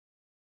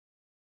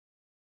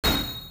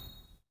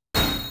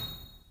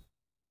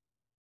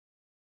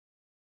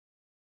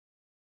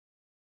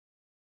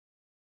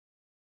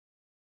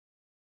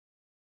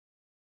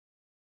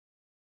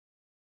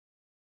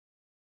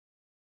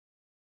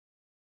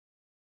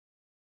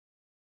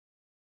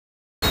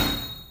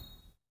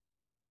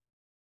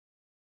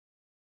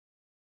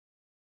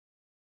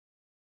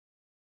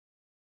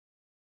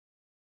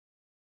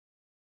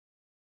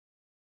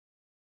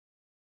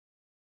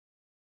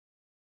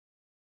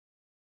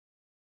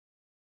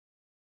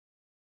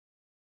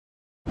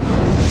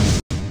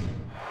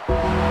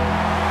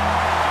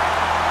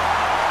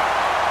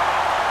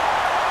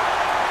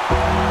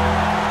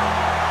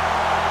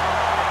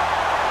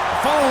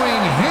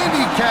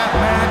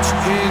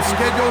is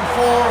scheduled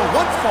for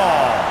one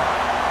fall.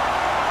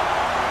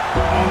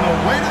 On the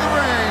way to the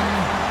ring,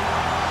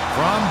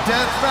 from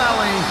Death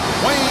Valley,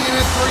 weighing in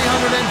at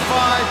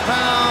 305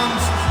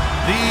 pounds,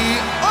 the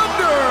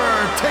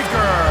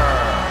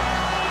Undertaker.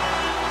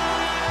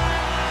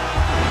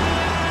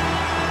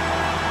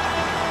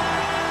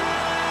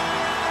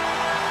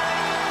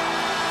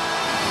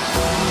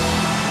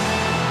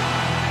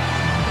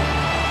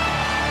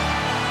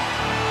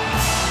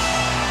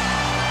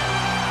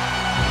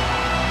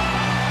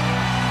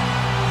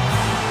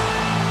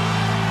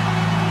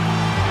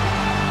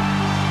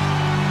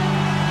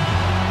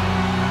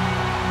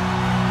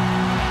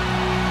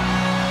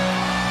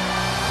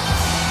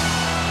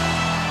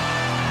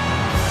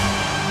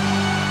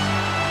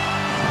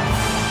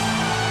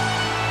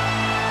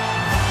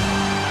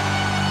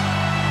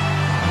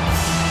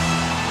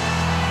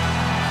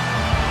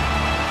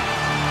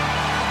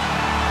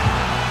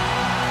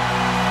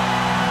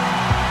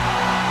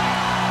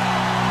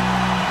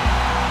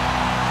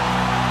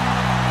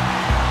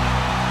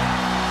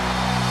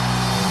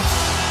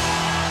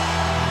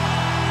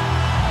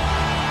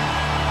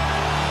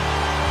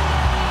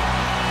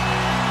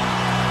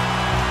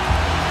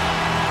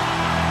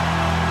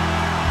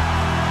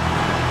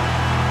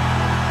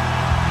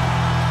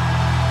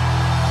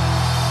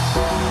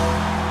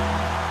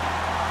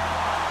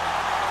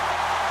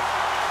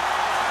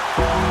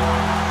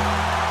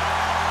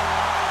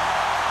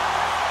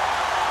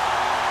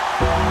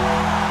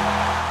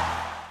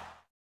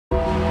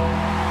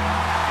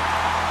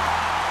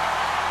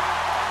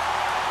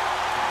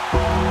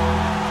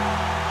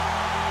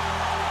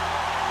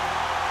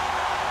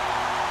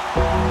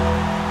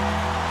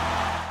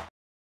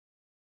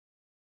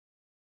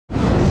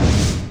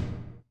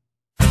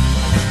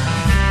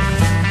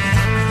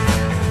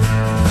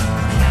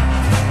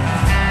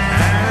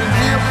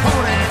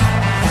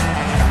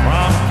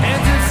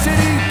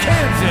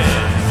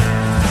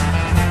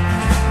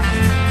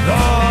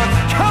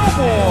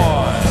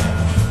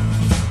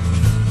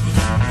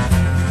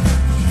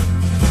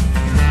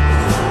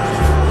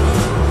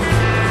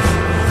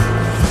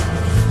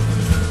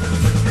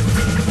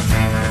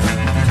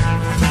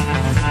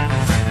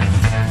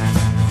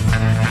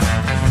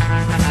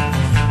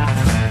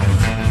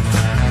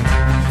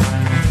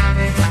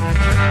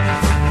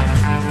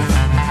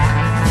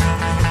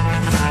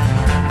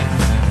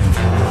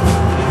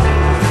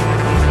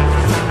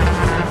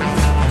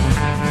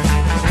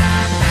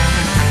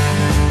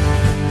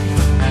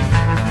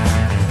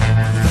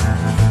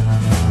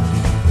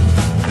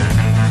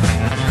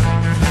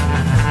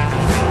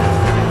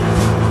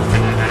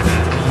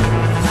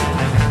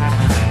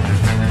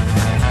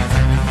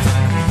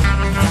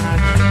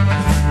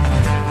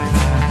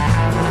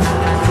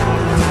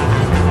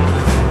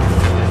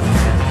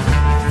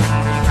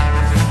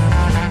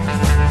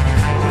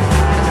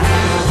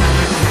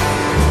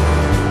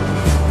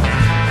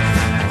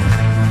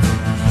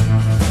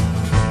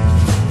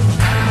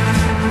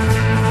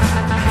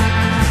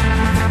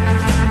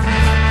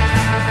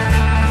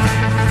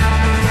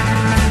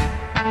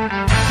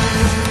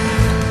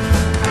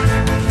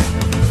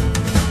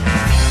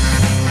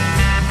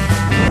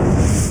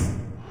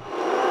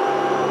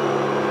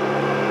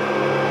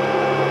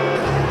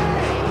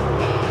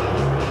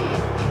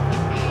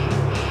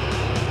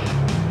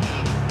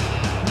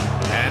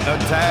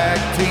 Tag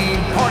team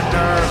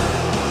partner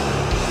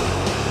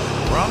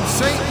from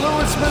St.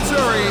 Louis,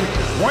 Missouri,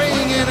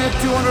 weighing in at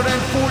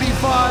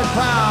 245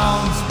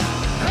 pounds,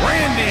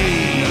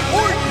 Randy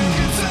Orton.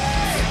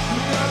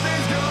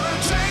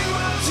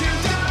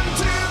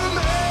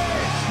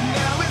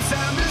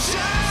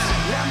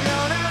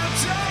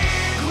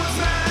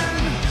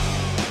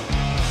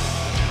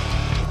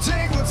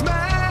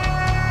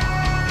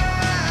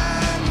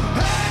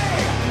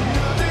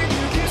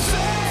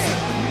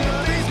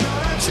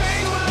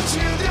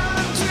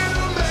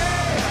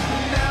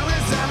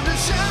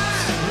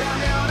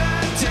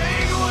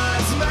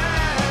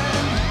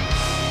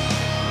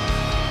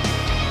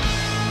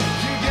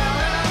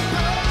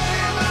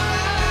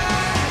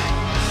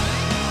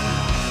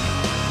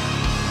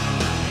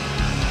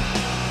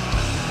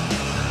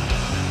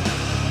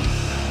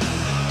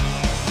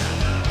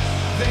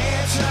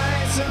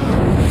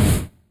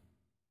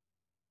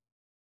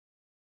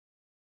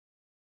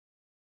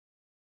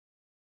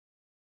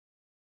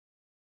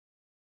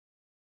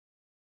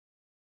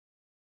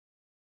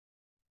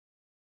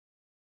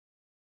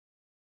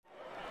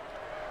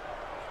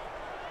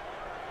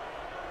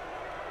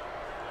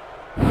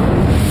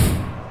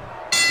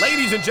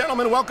 Ladies and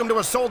gentlemen, welcome to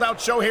a sold-out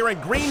show here in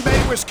Green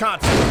Bay,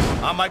 Wisconsin.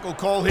 I'm Michael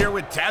Cole here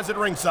with Taz at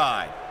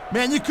ringside.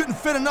 Man, you couldn't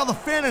fit another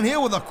fan in here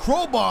with a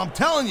crowbar, I'm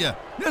telling you.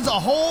 There's a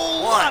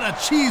whole lot of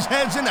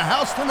cheeseheads in the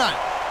house tonight.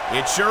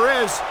 It sure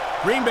is.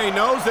 Green Bay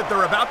knows that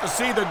they're about to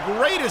see the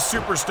greatest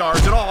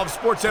superstars in all of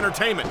sports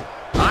entertainment.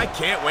 I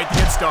can't wait to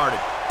get started.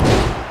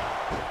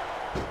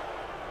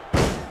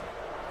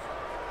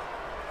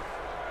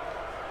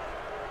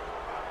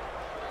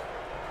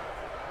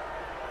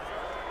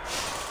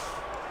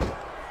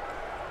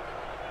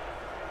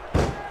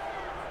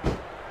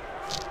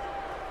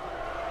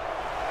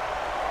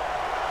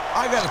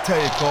 I gotta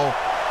tell you, Cole,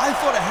 I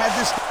thought I had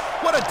this.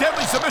 What a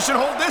deadly submission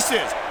hold this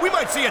is. We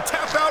might see a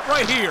tap out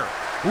right here.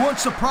 It won't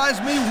surprise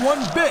me one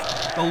bit.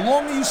 The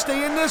longer you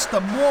stay in this,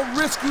 the more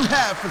risk you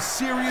have for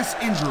serious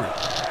injury.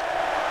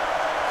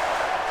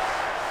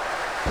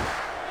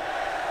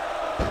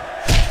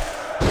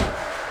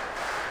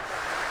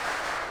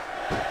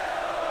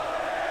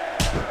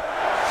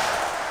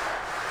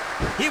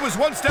 He was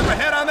one step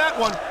ahead on that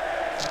one.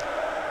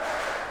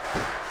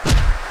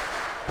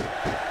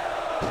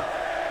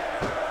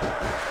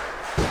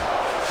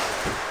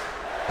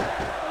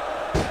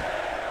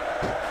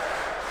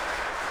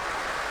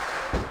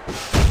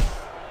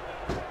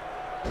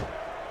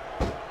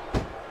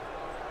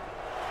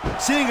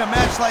 Seeing a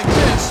match like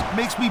this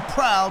makes me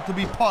proud to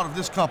be part of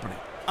this company.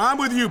 I'm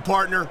with you,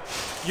 partner.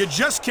 You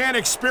just can't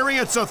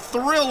experience a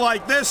thrill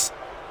like this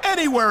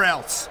anywhere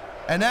else.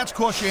 And that's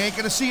 'cause you ain't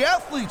gonna see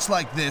athletes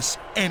like this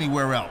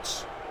anywhere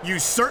else. You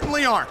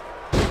certainly aren't.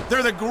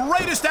 They're the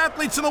greatest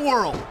athletes in the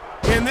world,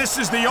 and this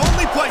is the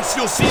only place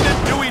you'll see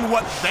them doing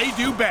what they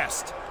do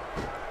best.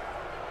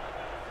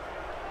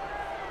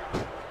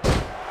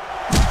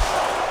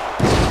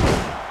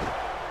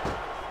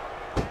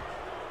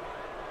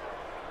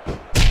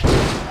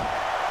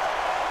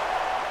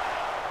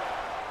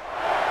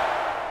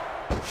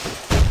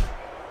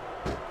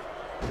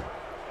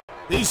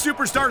 These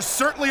superstars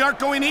certainly aren't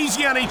going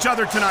easy on each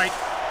other tonight.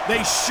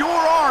 They sure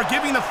are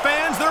giving the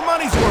fans their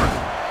money's worth.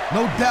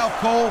 No doubt,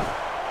 Cole.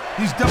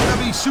 These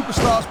WWE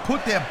superstars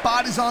put their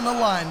bodies on the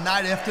line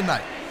night after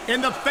night.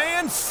 And the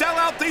fans sell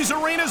out these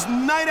arenas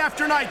night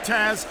after night,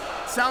 Taz.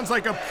 Sounds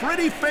like a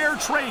pretty fair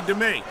trade to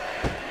me.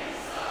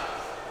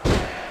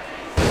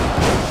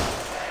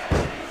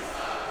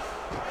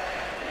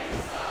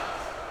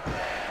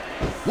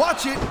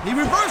 Watch it. He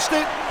reversed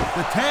it.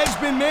 The tag's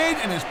been made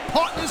and his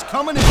partner's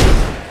coming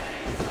in.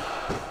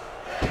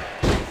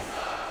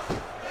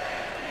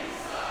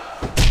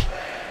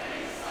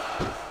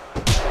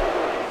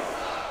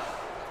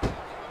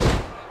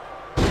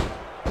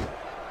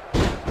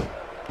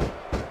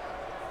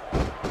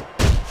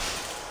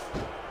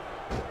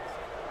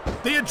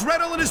 The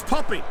adrenaline is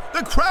pumping.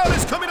 The crowd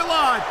is coming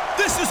alive.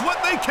 This is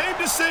what they came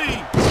to see.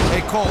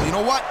 Hey, Cole, you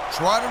know what?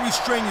 Try to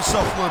restrain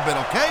yourself a little bit,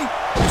 okay?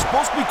 You're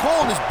supposed to be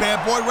calling this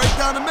bad boy right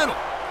down the middle.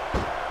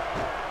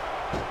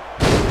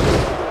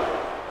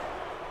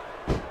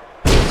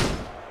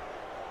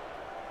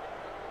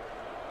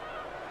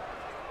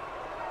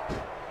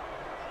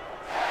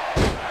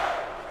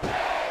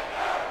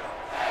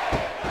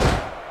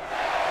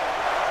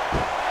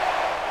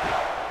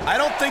 I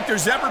don't think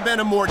there's ever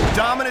been a more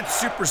dominant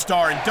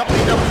superstar in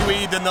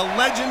WWE than the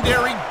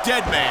legendary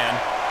dead man,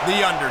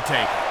 The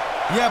Undertaker.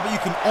 Yeah, but you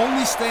can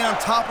only stay on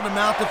top of the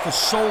mountain for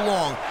so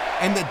long,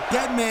 and the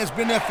dead man's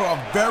been there for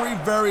a very,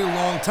 very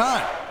long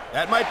time.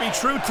 That might be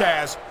true,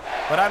 Taz,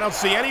 but I don't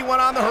see anyone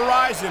on the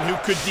horizon who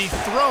could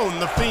dethrone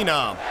the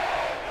Phenom.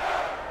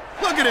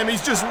 Look at him,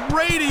 he's just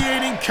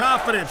radiating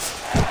confidence,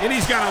 and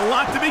he's got a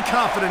lot to be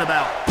confident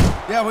about.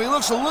 Yeah, well, he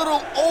looks a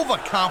little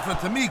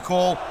overconfident to me,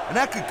 Cole, and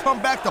that could come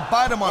back to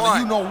bite him on the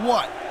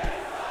you-know-what.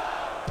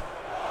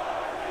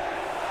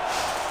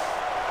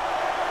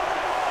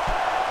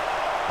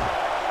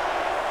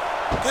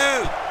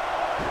 Dude.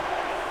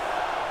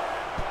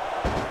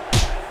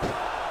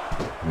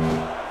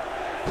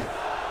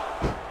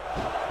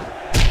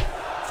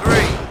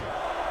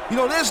 3. You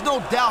know, there's no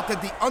doubt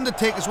that The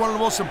Undertaker is one of the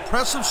most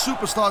impressive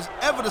superstars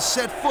ever to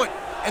set foot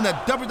in the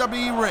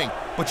WWE ring.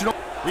 But you know,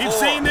 we've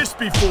seen this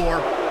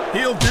before.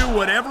 He'll do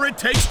whatever it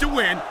takes to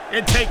win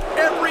and take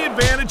every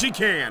advantage he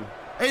can.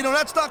 Hey, you know,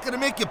 that's not going to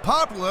make you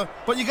popular,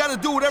 but you got to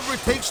do whatever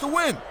it takes to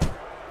win.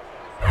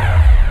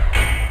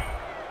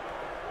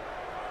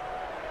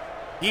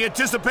 He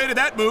anticipated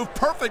that move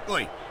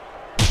perfectly.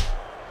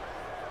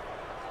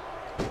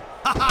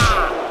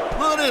 Ha-ha!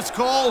 Look at this,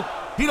 Cole.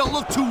 He don't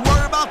look too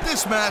worried about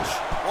this match.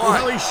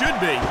 Well, he should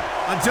be.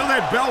 Until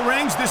that bell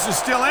rings, this is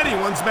still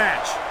anyone's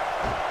match.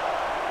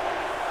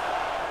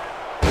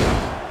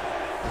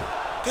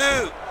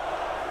 2.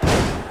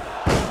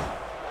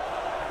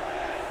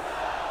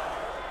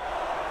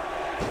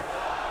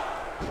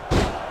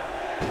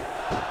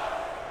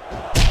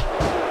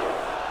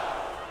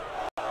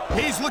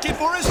 He's looking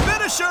for his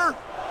finisher.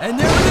 And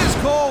there it is,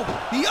 Cole.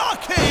 The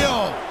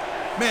RKO.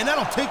 Man,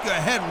 that'll take your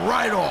head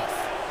right off.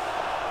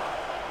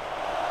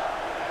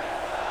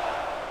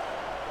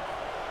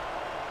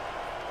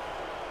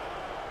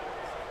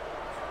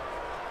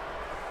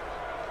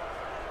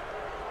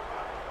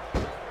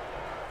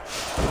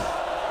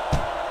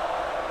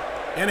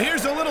 And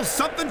here's a little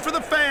something for the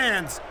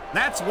fans.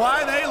 That's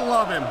why they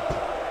love him.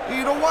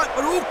 You know what?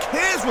 But who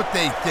cares what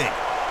they think?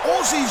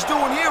 All he's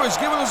doing here is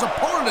giving his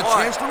opponent a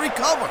chance to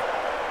recover.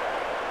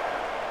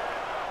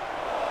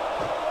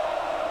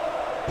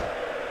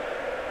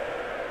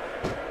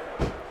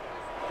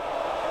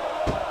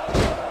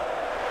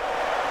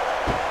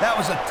 That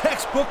was a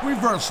textbook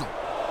reversal.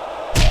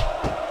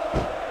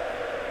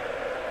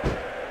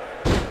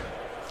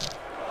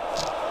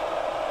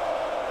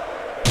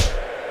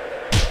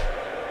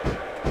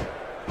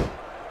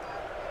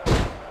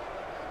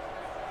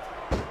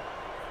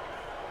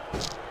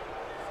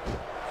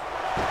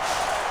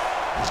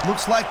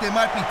 Looks like they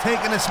might be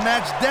taking this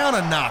match down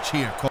a notch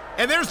here, Cole.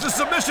 And there's the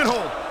submission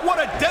hold. What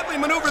a deadly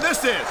maneuver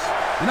this is.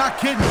 You're not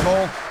kidding,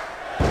 Cole.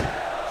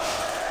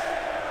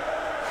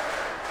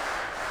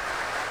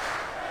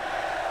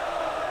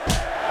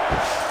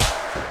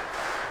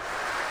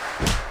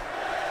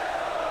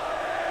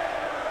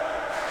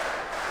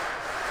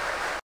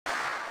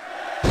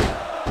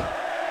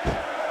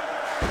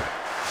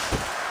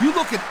 You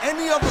look at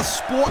any other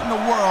sport in the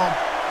world,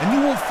 and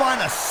you won't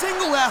find a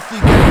single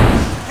athlete that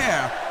can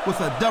compare with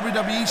a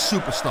WWE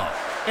superstar.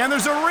 And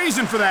there's a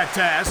reason for that,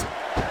 Taz.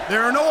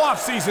 There are no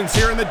off-seasons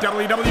here in the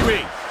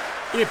WWE.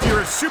 If you're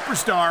a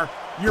superstar,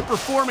 you're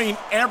performing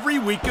every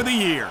week of the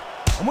year.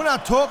 And we're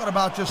not talking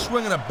about just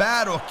swinging a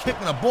bat or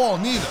kicking a ball,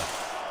 neither.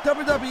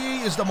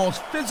 WWE is the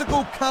most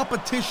physical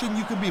competition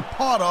you can be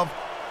part of,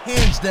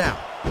 hands down.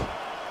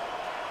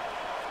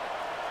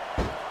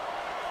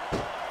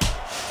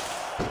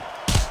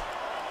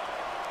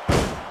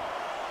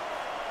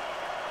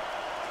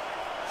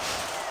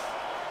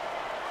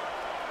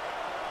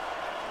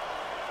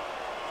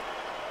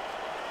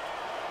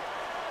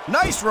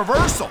 Nice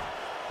reversal.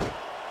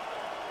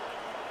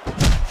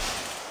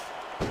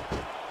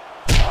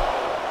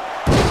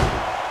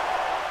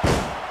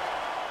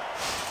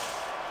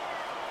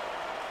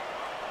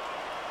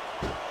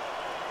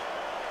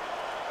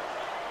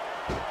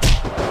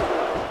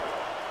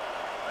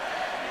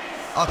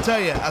 I'll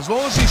tell you, as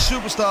long as these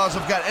superstars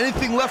have got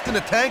anything left in the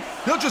tank,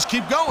 they'll just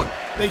keep going.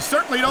 They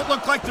certainly don't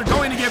look like they're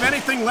going to give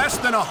anything less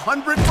than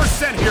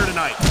 100% here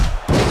tonight.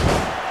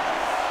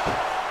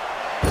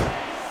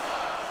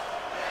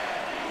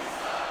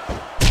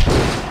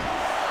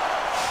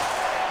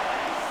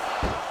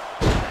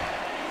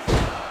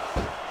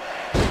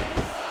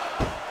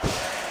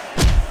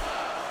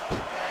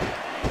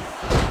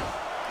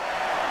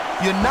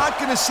 You're not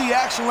going to see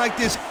action like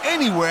this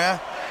anywhere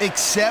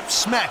except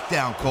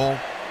SmackDown, Cole.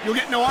 You'll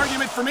get no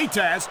argument from me,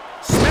 Taz.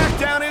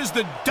 SmackDown is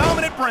the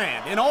dominant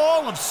brand in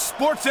all of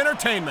sports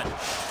entertainment.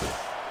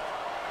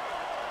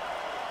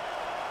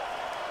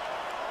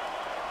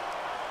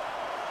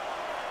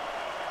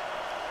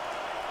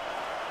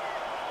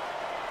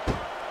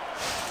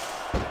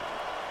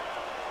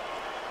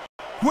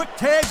 Quick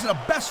tags are the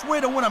best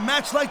way to win a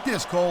match like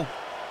this, Cole.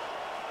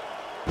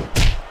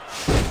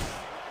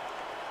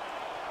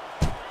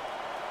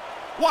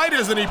 Why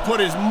doesn't he put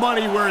his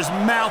money where his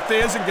mouth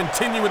is and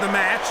continue with the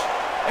match?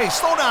 Hey,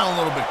 slow down a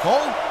little bit, Cole.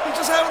 He's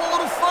just having a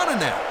little fun in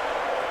there.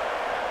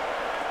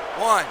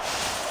 One.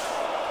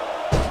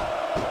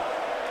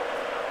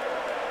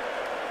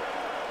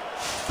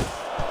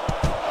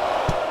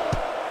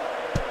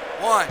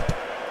 One.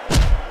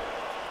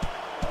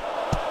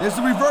 There's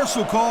the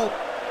reversal, Cole.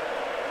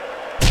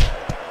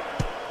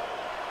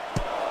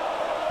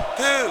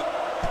 Two.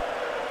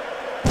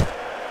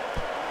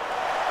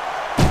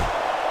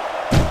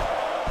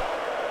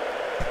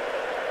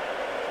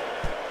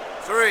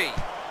 Three.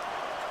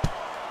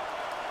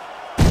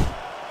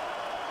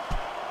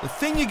 The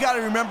thing you got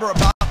to remember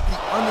about The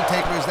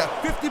Undertaker is that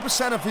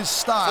 50% of his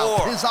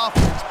style, his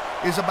offense,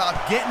 is about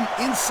getting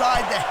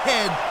inside the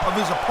head of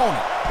his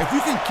opponent. If you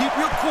can keep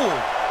your cool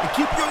and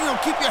keep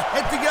your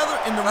head together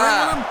in the ring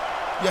with him,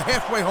 you're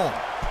halfway home.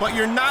 But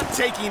you're not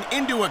taking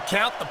into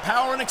account the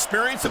power and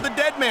experience of the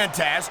dead man,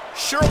 Taz.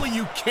 Surely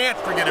you can't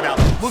forget about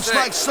him. Looks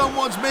like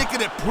someone's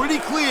making it pretty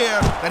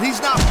clear that he's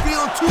not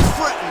feeling too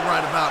threatened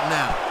right about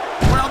now.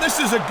 Well, this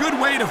is a good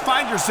way to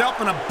find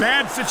yourself in a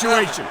bad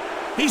situation.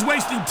 He's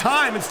wasting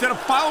time instead of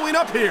following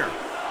up here.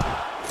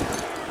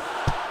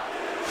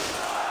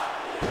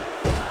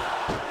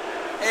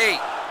 8.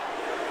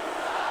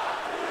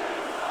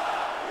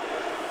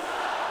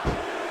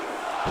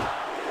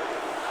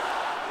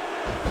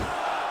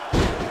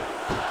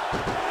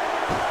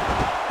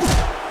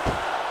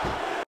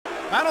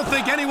 I don't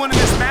think anyone in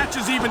this match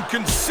has even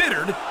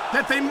considered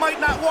that they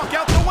might not walk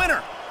out the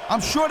winner. I'm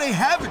sure they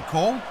haven't,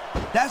 Cole.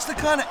 That's the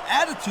kind of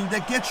attitude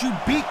that gets you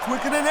beat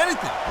quicker than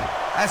anything.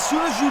 As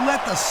soon as you let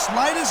the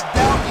slightest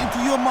doubt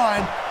into your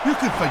mind, you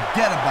can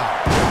forget about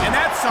it. And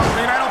that's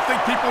something I don't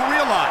think people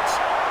realize.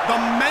 The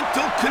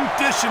mental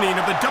conditioning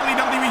of the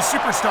WWE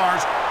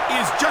superstars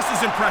is just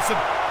as impressive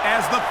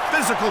as the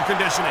physical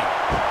conditioning.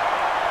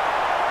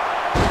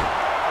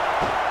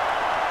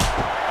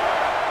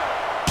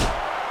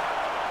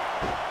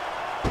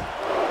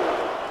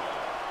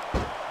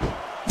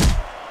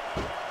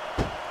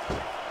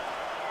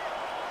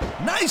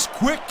 Nice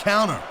quick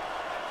counter.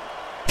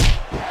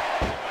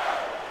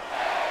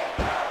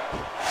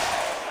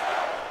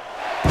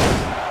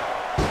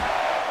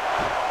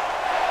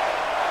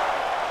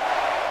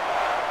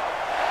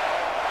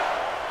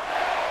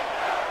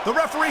 The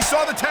referee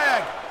saw the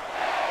tag.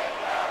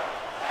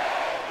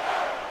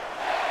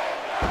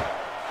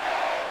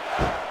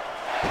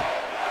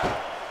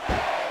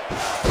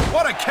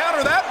 What a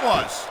counter that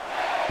was.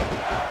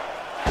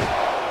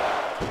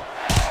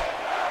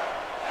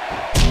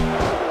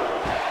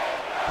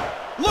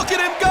 Look at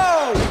him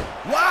go!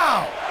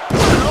 Wow!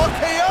 What an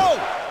RKO!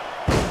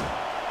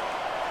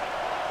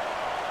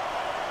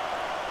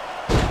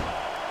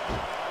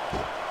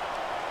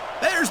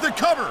 the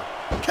cover.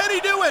 Can he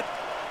do it?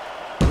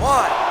 1,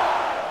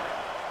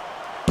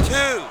 2,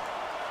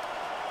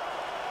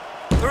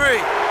 3.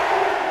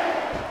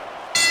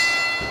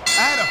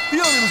 I had a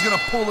feeling he was going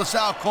to pull this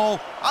out, Cole.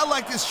 I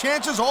liked his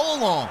chances all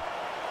along.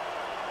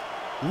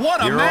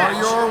 What a Here match.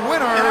 are your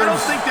winners. And I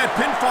don't think that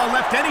pinfall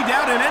left any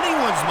doubt in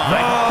anyone's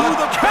mind who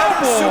the Cowboy.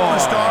 better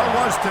superstar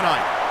was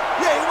tonight.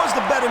 Yeah, he was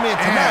the better man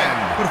tonight.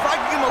 And but if I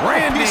could give him a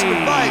little piece of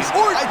advice,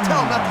 I'd tell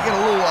him not to get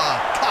a little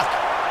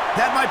cocky.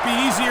 That might be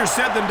easier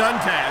said than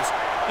done, Taz.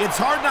 It's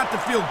hard not to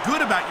feel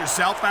good about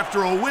yourself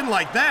after a win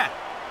like that.